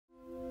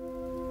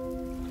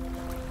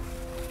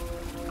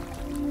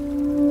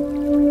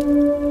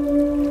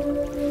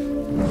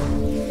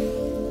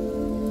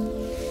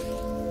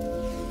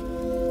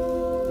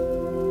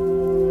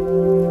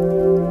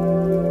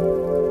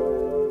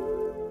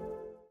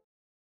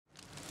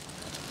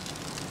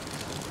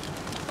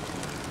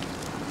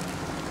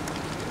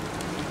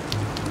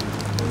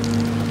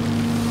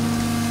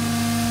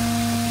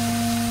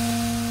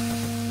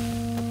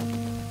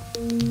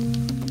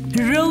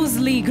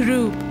Roseli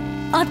Group,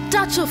 a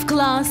touch of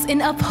class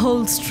in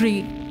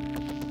upholstery.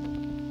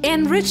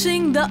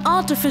 Enriching the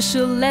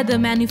artificial leather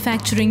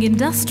manufacturing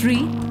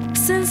industry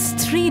since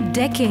 3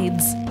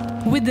 decades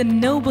with the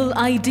noble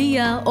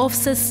idea of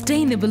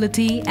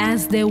sustainability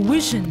as their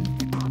vision,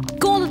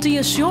 quality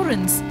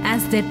assurance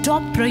as their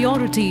top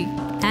priority,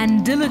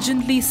 and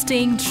diligently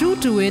staying true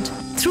to it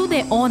through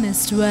their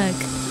honest work.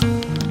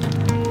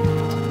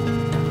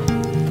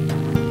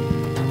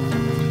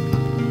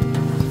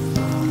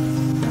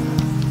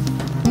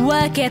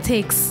 Work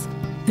ethics.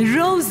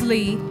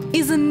 Roseli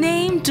is a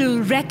name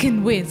to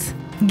reckon with,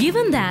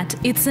 given that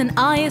it's an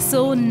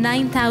ISO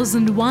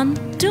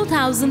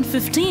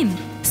 9001-2015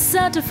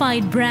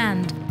 certified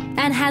brand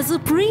and has a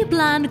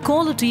pre-planned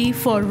quality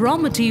for raw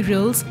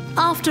materials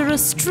after a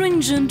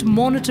stringent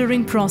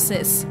monitoring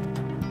process.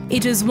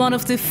 It is one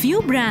of the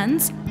few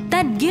brands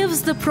that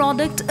gives the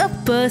product a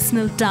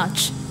personal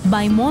touch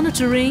by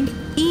monitoring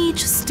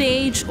each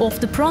stage of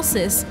the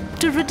process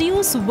to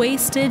reduce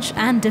wastage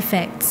and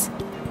defects.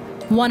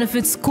 One of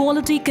its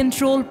quality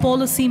control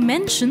policy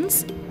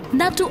mentions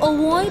that to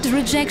avoid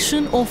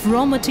rejection of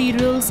raw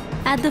materials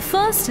at the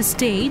first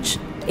stage,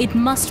 it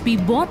must be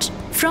bought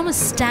from a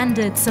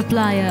standard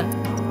supplier.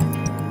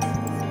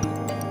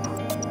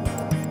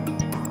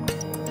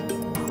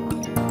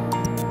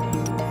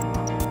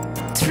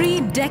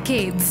 Three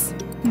decades.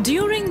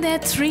 During their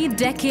 3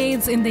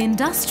 decades in the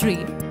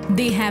industry,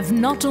 they have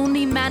not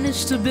only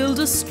managed to build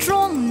a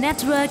strong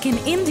network in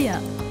India,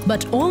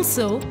 but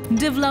also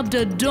developed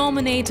a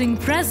dominating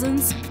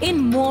presence in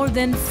more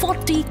than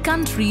 40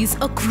 countries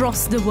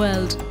across the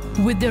world,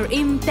 with their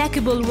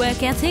impeccable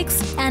work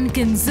ethics and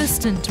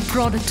consistent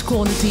product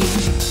quality.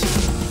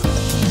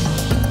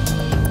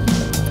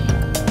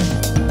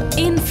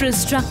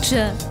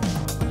 Infrastructure.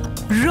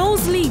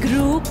 Roseli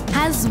Group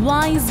has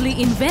wisely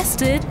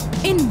invested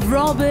in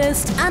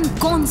robust and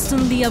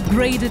constantly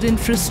upgraded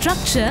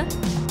infrastructure,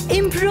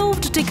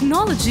 improved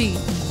technology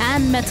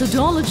and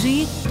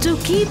methodology to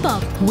keep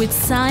up with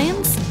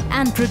science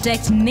and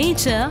protect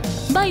nature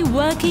by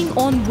working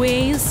on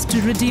ways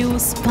to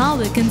reduce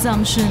power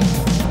consumption.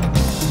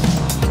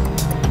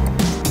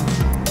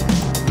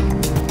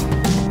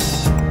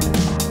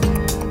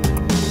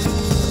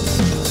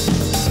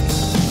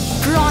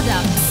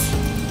 Products.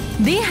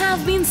 They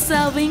have been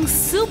serving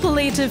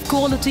superlative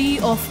quality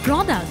of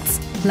products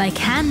like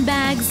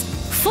handbags,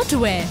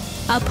 footwear,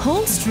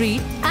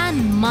 upholstery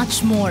and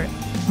much more,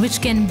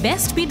 which can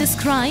best be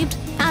described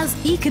as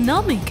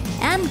economic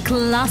and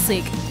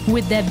classic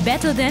with their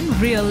better than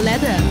real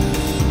leather.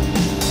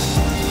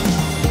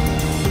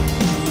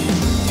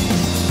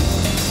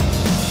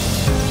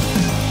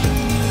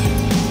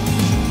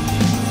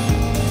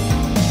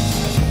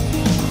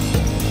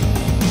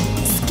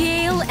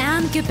 Scale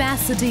and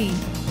capacity.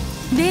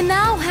 They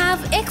now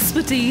have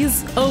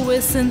expertise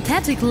over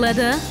synthetic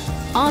leather,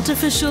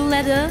 artificial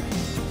leather,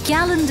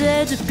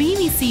 calendared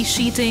PVC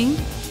sheeting,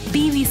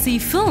 PVC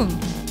film,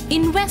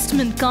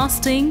 investment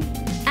casting,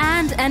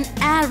 and an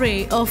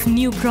array of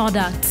new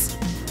products.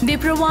 They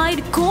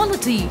provide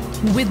quality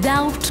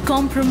without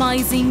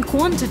compromising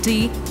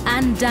quantity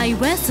and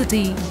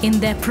diversity in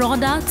their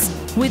products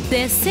with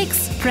their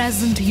 6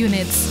 present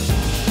units.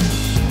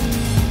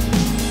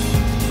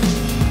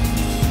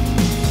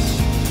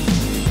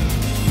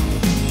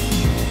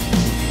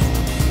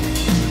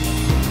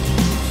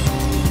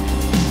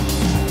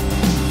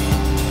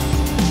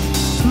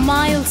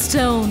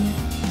 Milestone.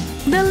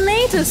 The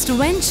latest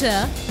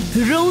venture,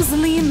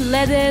 Roseli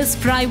Leathers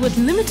Private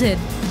Limited,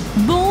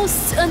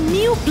 boasts a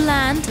new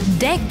plant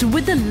decked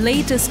with the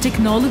latest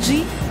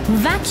technology,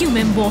 vacuum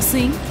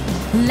embossing,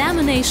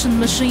 lamination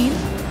machine,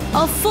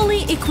 a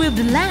fully equipped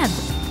lab,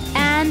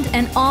 and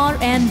an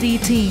R&D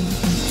team.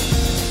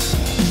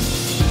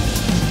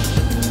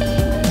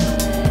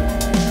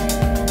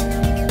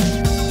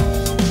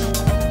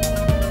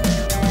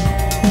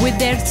 With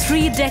their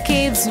 3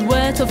 decades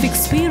worth of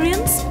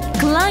experience,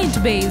 client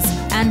base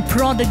and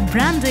product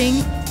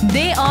branding,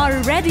 they are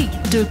ready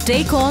to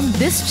take on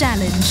this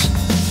challenge.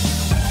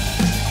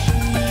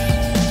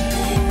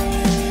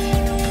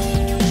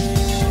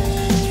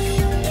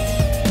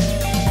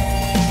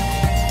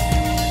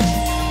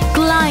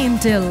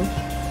 Clientele.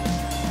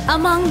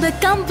 Among the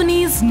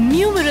company's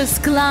numerous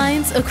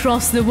clients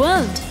across the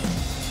world,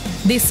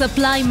 they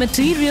supply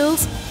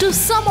materials to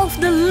some of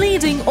the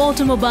leading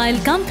automobile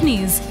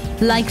companies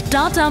like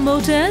Tata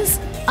Motors,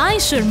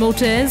 Eicher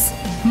Motors,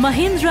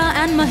 Mahindra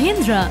 &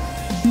 Mahindra,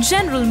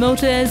 General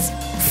Motors,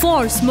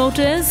 Force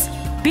Motors,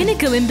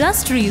 Pinnacle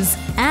Industries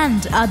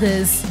and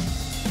others.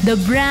 The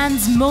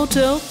brand's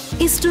motto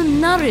is to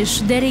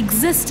nourish their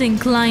existing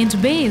client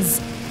base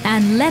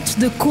and let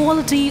the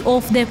quality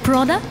of their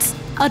products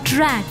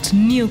attract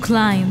new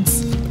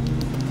clients.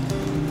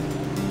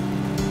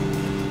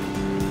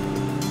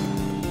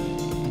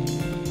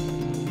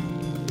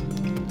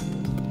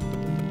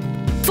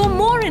 For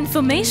more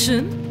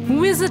information,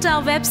 visit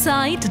our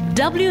website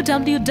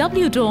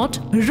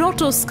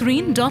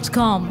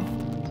www.rotoscreen.com.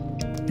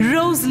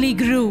 Roseli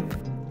Group,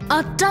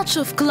 a touch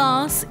of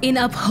class in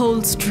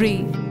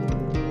upholstery.